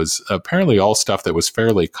telling was apparently all stuff that was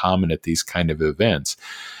fairly common at these kind of events.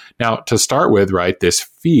 Now, to start with, right, this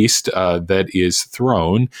feast that is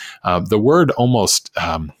thrown, the word almost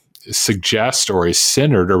suggests or is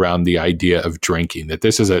centered around the idea of drinking, that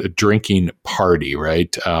this is a drinking party,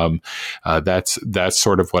 right? That's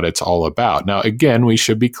sort of what it's all about. Now, again, we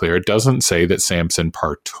should be clear. It doesn't say that Samson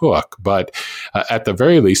partook, but at the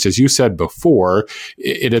very least, as you said before,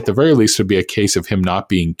 it at the very least would be a case of him not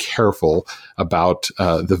being careful about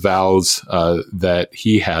the vows that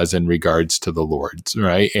he has in regards to the Lord's,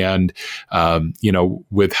 right? And,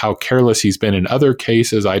 with how careless he's been in other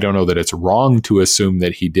cases, I don't know that it's wrong to assume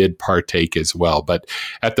that he did partake as well. But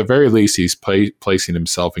at the very least, he's placing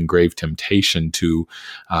himself in grave temptation to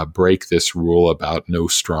break this rule about no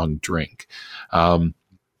strong drink. Then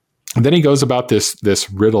he goes about this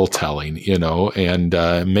riddle telling,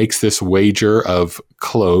 and makes this wager of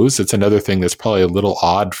clothes. It's another thing that's probably a little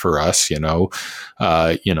odd for us,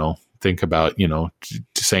 think about,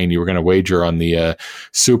 saying you were going to wager on the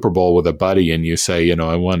Super Bowl with a buddy and you say,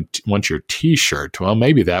 I want your T-shirt. Well,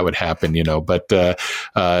 maybe that would happen, but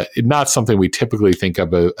not something we typically think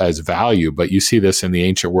of as value. But you see this in the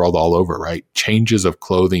ancient world all over, right? Changes of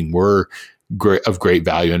clothing were of great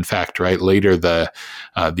value. In fact, right, later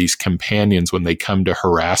these companions, when they come to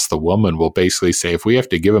harass the woman, will basically say, if we have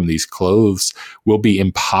to give them these clothes, we'll be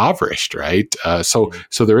impoverished, right? So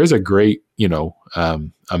there is a great,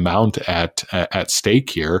 amount at stake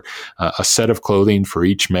here, a set of clothing for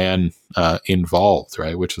each man involved,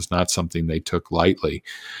 right, which is not something they took lightly.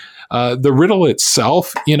 The riddle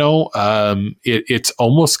itself, it's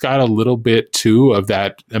almost got a little bit too of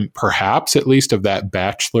that, perhaps at least of that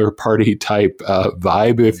bachelor party type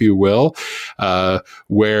vibe, if you will,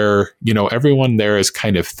 where, everyone there is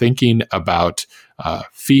kind of thinking about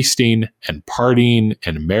feasting and partying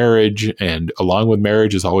and marriage, and along with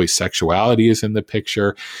marriage is always sexuality is in the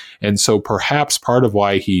picture. And so perhaps part of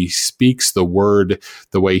why he speaks the word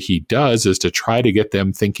the way he does is to try to get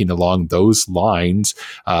them thinking along those lines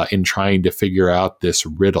in trying to figure out this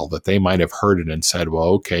riddle, that they might have heard it and said, well,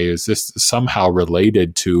 okay, is this somehow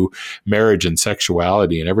related to marriage and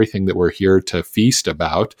sexuality and everything that we're here to feast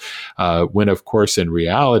about? When of course, in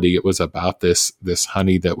reality, it was about this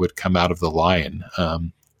honey that would come out of the lion.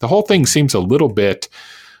 The whole thing seems a little bit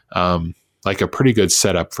like a pretty good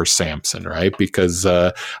setup for Samson, right? Because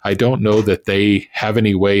I don't know that they have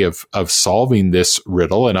any way of solving this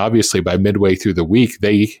riddle. And obviously by midway through the week,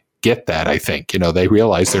 they get that, I think. They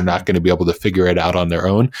realize they're not going to be able to figure it out on their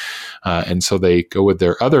own. And so they go with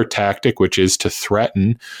their other tactic, which is to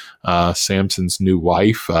threaten Samson's new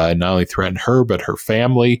wife, and not only threaten her, but her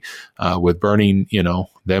family with burning,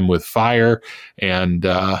 them with fire, and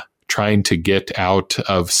trying to get out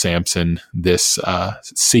of Samson this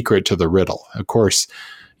secret to the riddle. Of course,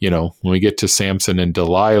 when we get to Samson and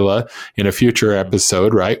Delilah in a future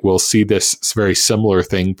episode, right, we'll see this very similar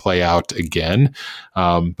thing play out again.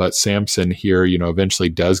 But Samson here, eventually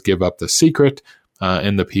does give up the secret,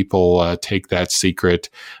 and the people take that secret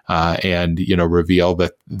and, reveal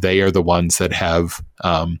that they are the ones that have,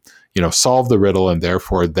 solved the riddle, and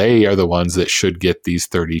therefore they are the ones that should get these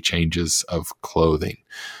 30 changes of clothing.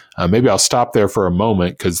 Maybe I'll stop there for a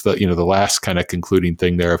moment, because the last kind of concluding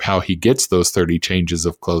thing there of how he gets those 30 changes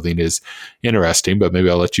of clothing is interesting, but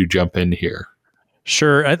maybe I'll let you jump in here.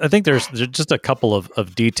 Sure. I think there's just a couple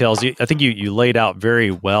of details. I think you laid out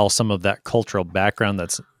very well some of that cultural background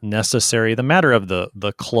that's necessary. The matter of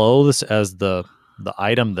the clothes as the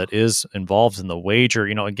item that is involved in the wager,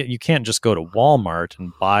 you can't just go to Walmart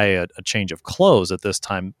and buy a change of clothes at this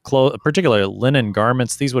time. Particularly linen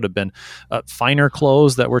garments, these would have been finer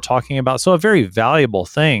clothes that we're talking about. So a very valuable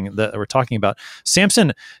thing that we're talking about.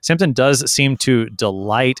 Samson does seem to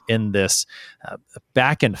delight in this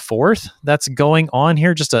back and forth that's going on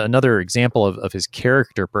here. Just another example of his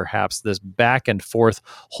character, perhaps, this back and forth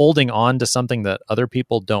holding on to something that other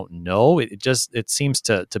people don't know. It seems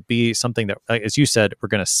to be something that, as you said, we're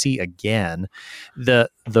going to see again. The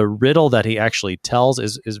riddle that he actually tells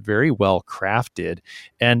is very well crafted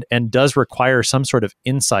and does require some sort of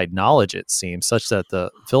inside knowledge, it seems, such that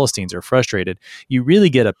the Philistines are frustrated. You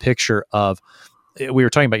really get a picture of, we were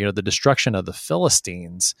talking about, the destruction of the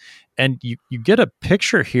Philistines, and you get a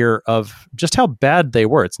picture here of just how bad they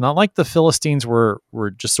were. It's not like the Philistines were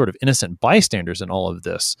just sort of innocent bystanders in all of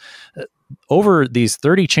this. Over these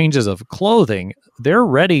 30 changes of clothing, they're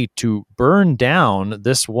ready to burn down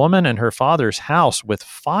this woman and her father's house with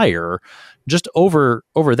fire just over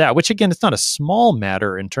that, which again, it's not a small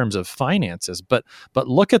matter in terms of finances, but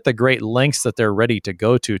look at the great lengths that they're ready to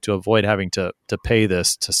go to avoid having to pay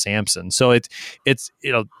this to Samson. So it's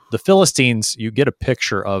the Philistines, you get a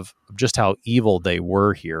picture of just how evil they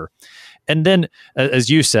were here. And then, as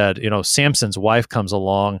you said, Samson's wife comes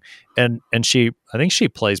along, and I think she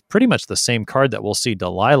plays pretty much the same card that we'll see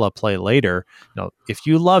Delilah play later. If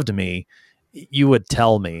you loved me, you would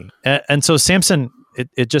tell me. And so Samson,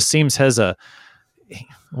 it just seems the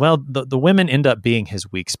women end up being his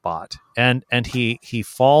weak spot, and he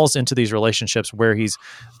falls into these relationships where he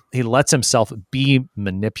lets himself be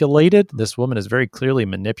manipulated. This woman is very clearly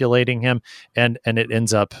manipulating him, and it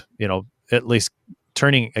ends up, at least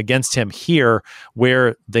turning against him here,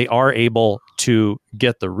 where they are able to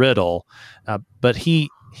get the riddle, but he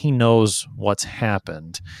knows what's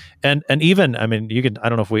happened, and even, I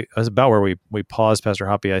don't know if it's about where we paused, Pastor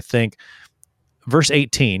Hoppy. I think verse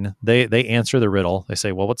 18, they answer the riddle. They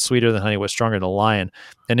say, well, what's sweeter than honey? What's stronger than a lion?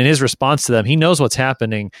 And in his response to them, he knows what's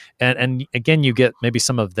happening. And again, you get maybe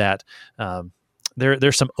some of that.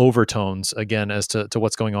 There's some overtones again as to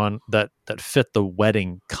what's going on that fit the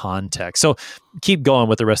wedding context. So keep going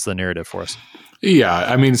with the rest of the narrative for us.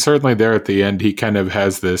 Yeah, certainly there at the end, he kind of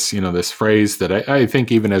has this, this phrase that I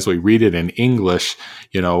think even as we read it in English,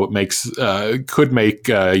 it could make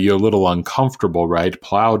you a little uncomfortable, right?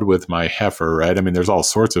 Plowed with my heifer, right? There's all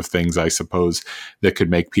sorts of things, I suppose, that could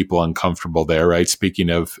make people uncomfortable there, right? Speaking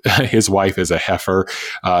of his wife as a heifer,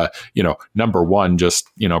 number one, just,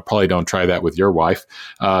 probably don't try that with your wife.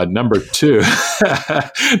 Number two,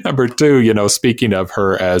 speaking of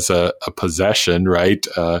her as a possession, right?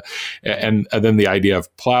 And then the idea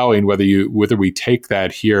of plowing, whether we take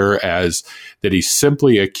that here as that he's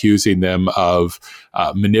simply accusing them of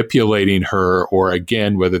manipulating her, or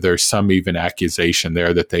again, whether there's some even accusation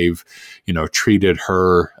there that they've, treated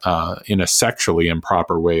her in a sexually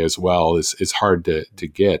improper way as well, is hard to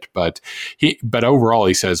get. But overall,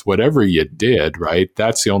 he says, whatever you did, right,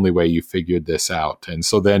 that's the only way you figured this out. And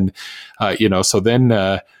so then,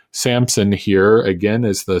 Samson here, again,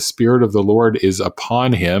 as the Spirit of the Lord is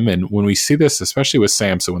upon him. And when we see this, especially with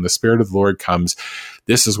Samson, when the Spirit of the Lord comes,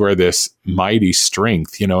 this is where this mighty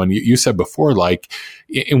strength, and you said before, like,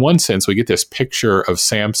 in one sense, we get this picture of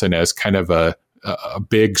Samson as kind of a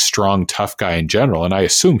big, strong, tough guy in general. And I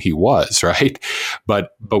assume he was, right? But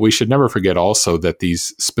we should never forget also that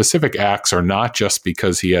these specific acts are not just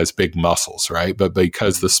because he has big muscles, right? But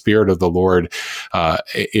because the Spirit of the Lord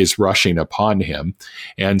is rushing upon him.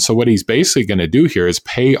 And so what he's basically going to do here is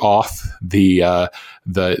pay off the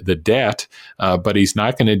debt, but he's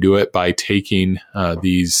not going to do it by taking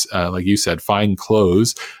these, like you said, fine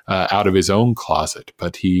clothes out of his own closet.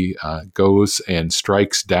 But he goes and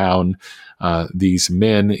strikes down these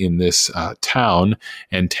men in this town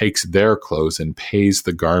and takes their clothes and pays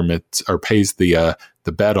the garments, or pays the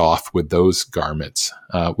bed off with those garments.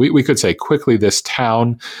 We could say quickly this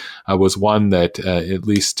town was one that at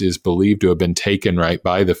least is believed to have been taken right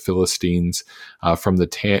by the Philistines from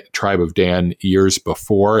the tribe of Dan years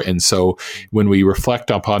before. And so when we reflect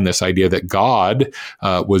upon this idea that God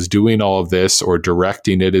was doing all of this, or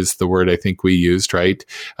directing it is the word I think we used, right?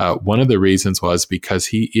 One of the reasons was because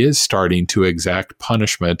he is starting to exact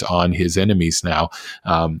punishment on his enemies now.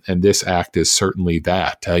 And this act is certainly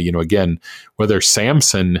that. Again, whether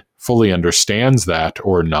Samson fully understands that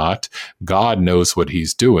or not, God knows what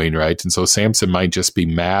he's doing, right? And so Samson might just be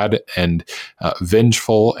mad and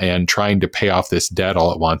vengeful and trying to pay off this debt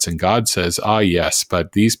all at once. And God says, yes,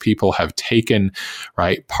 but these people have taken,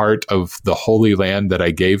 right, part of the holy land that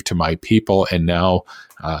I gave to my people, and now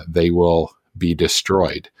they will be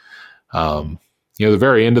destroyed. The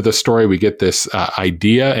very end of the story, we get this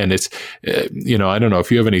idea, and it's, I don't know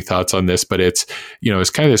if you have any thoughts on this, but it's, it's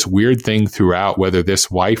kind of this weird thing throughout, whether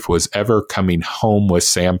this wife was ever coming home with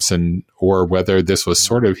Samson, or whether this was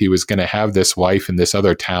sort of, he was going to have this wife in this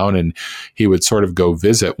other town and he would sort of go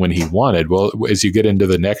visit when he wanted. Well, as you get into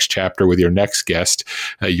the next chapter with your next guest,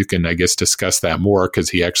 you can, I guess, discuss that more,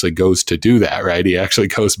 because he actually goes to do that, right? He actually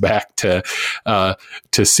goes back to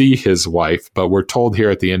see his wife. But we're told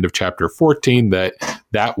here at the end of chapter 14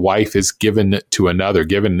 that wife is given to another,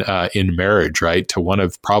 given in marriage, right, to one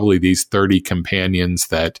of probably these 30 companions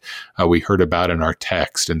that we heard about in our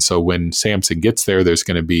text. And so when Samson gets there, there's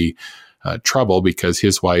going to be trouble, because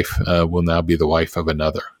his wife will now be the wife of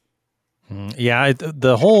another. Yeah,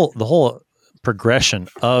 the whole progression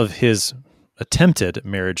of his attempted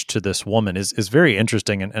marriage to this woman is very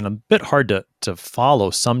interesting and a bit hard to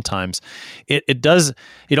follow sometimes. It does,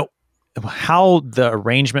 how the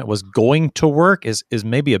arrangement was going to work is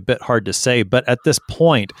maybe a bit hard to say, but at this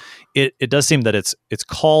point, it does seem that it's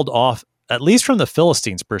called off, at least from the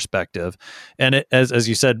Philistines' perspective. And as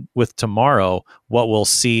you said, with tomorrow, what we'll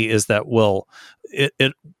see is that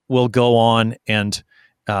it will go on and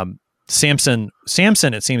Samson,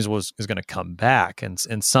 it seems, is going to come back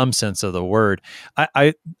in some sense of the word.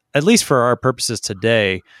 I at least for our purposes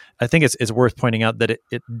today, I think it's worth pointing out that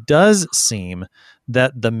it does seem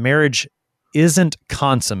that the marriage isn't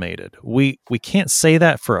consummated. We can't say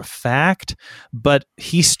that for a fact, but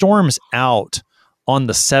he storms out on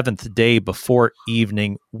the seventh day before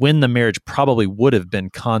evening, when the marriage probably would have been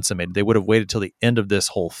consummated. They would have waited till the end of this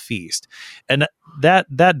whole feast. And that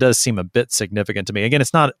does seem a bit significant to me. Again,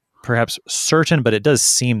 it's not perhaps certain, but it does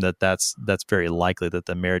seem that that's very likely that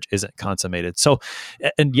the marriage isn't consummated. So,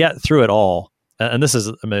 and yet through it all, and this is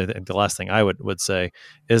the last thing I would say,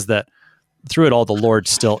 is that through it all, the Lord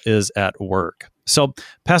still is at work. So,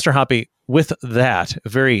 Pastor Hoppy, with that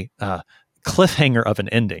very cliffhanger of an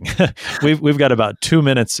ending, we've got about 2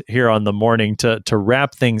 minutes here on the morning to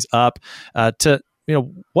wrap things up.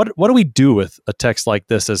 What do we do with a text like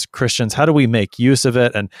this as Christians? How do we make use of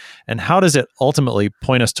it, and how does it ultimately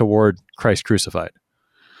point us toward Christ crucified?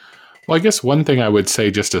 Well, I guess one thing I would say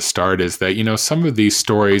just to start is that, some of these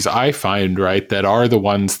stories I find, right, that are the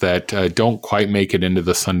ones that don't quite make it into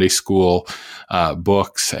the Sunday school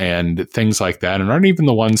books and things like that, and aren't even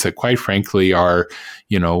the ones that, quite frankly, are,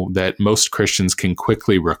 that most Christians can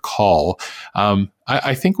quickly recall.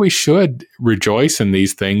 I think we should rejoice in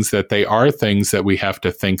these things, that they are things that we have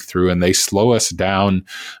to think through, and they slow us down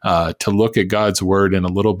to look at God's word in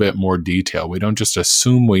a little bit more detail. We don't just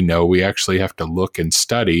assume we know. We actually have to look and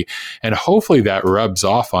study. And hopefully that rubs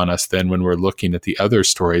off on us then when we're looking at the other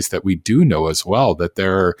stories that we do know as well, that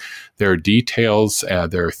there are details,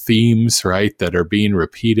 there are themes, right, that are being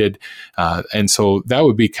repeated. And so that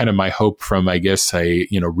would be kind of my hope from, I guess,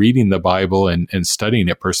 reading the Bible and studying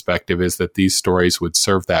it perspective, is that these stories would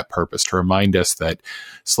serve that purpose, to remind us that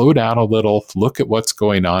slow down a little, look at what's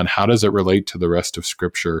going on, how does it relate to the rest of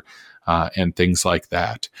Scripture, and things like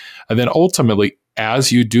that. And then ultimately,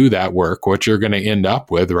 as you do that work, what you're going to end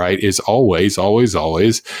up with, right, is always, always,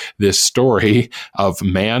 always this story of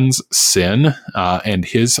man's sin and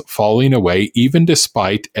his falling away, even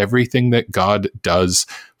despite everything that God does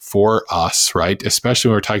for us, right? Especially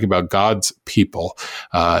when we're talking about God's people.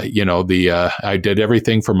 I did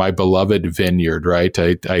everything for my beloved vineyard, right?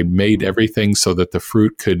 I made everything so that the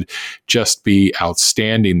fruit could just be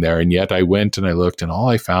outstanding there. And yet I went and I looked, and all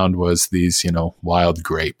I found was these, wild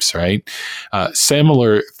grapes, right?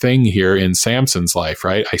 Similar thing here in Samson's life,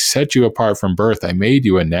 right? I set you apart from birth. I made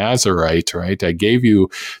you a Nazirite, right? I gave you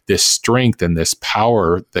this strength and this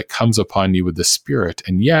power that comes upon you with the Spirit.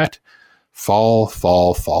 And yet,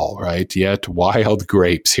 fall, right? Yet wild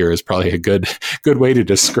grapes here is probably a good way to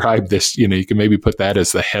describe this. You can maybe put that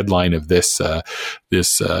as the headline of this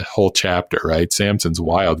whole chapter, right? Samson's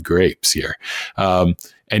wild grapes here.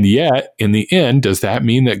 And yet, in the end, does that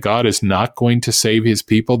mean that God is not going to save his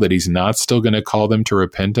people, that he's not still going to call them to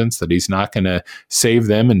repentance, that he's not going to save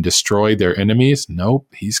them and destroy their enemies? Nope,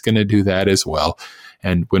 he's going to do that as well.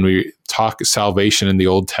 And when we talk salvation in the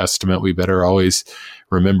Old Testament, we better always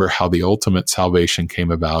remember how the ultimate salvation came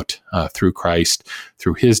about through Christ,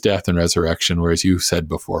 through his death and resurrection, where, as you said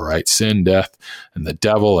before, right, sin, death, and the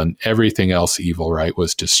devil and everything else evil, right,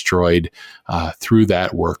 was destroyed through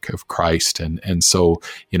that work of Christ. And so,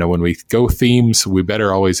 when we go themes, we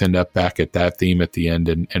better always end up back at that theme at the end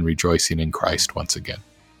and rejoicing in Christ once again.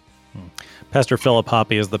 Pastor Philip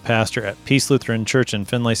Hoppy is the pastor at Peace Lutheran Church in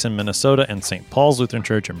Finlayson, Minnesota, and St. Paul's Lutheran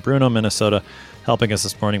Church in Bruno, Minnesota, helping us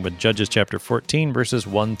this morning with Judges chapter 14, verses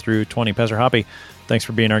 1 through 20. Pastor Hoppy, thanks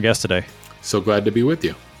for being our guest today. So glad to be with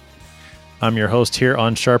you. I'm your host here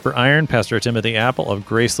on Sharper Iron, Pastor Timothy Apple of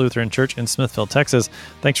Grace Lutheran Church in Smithville, Texas.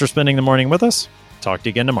 Thanks for spending the morning with us. Talk to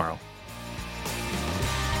you again tomorrow.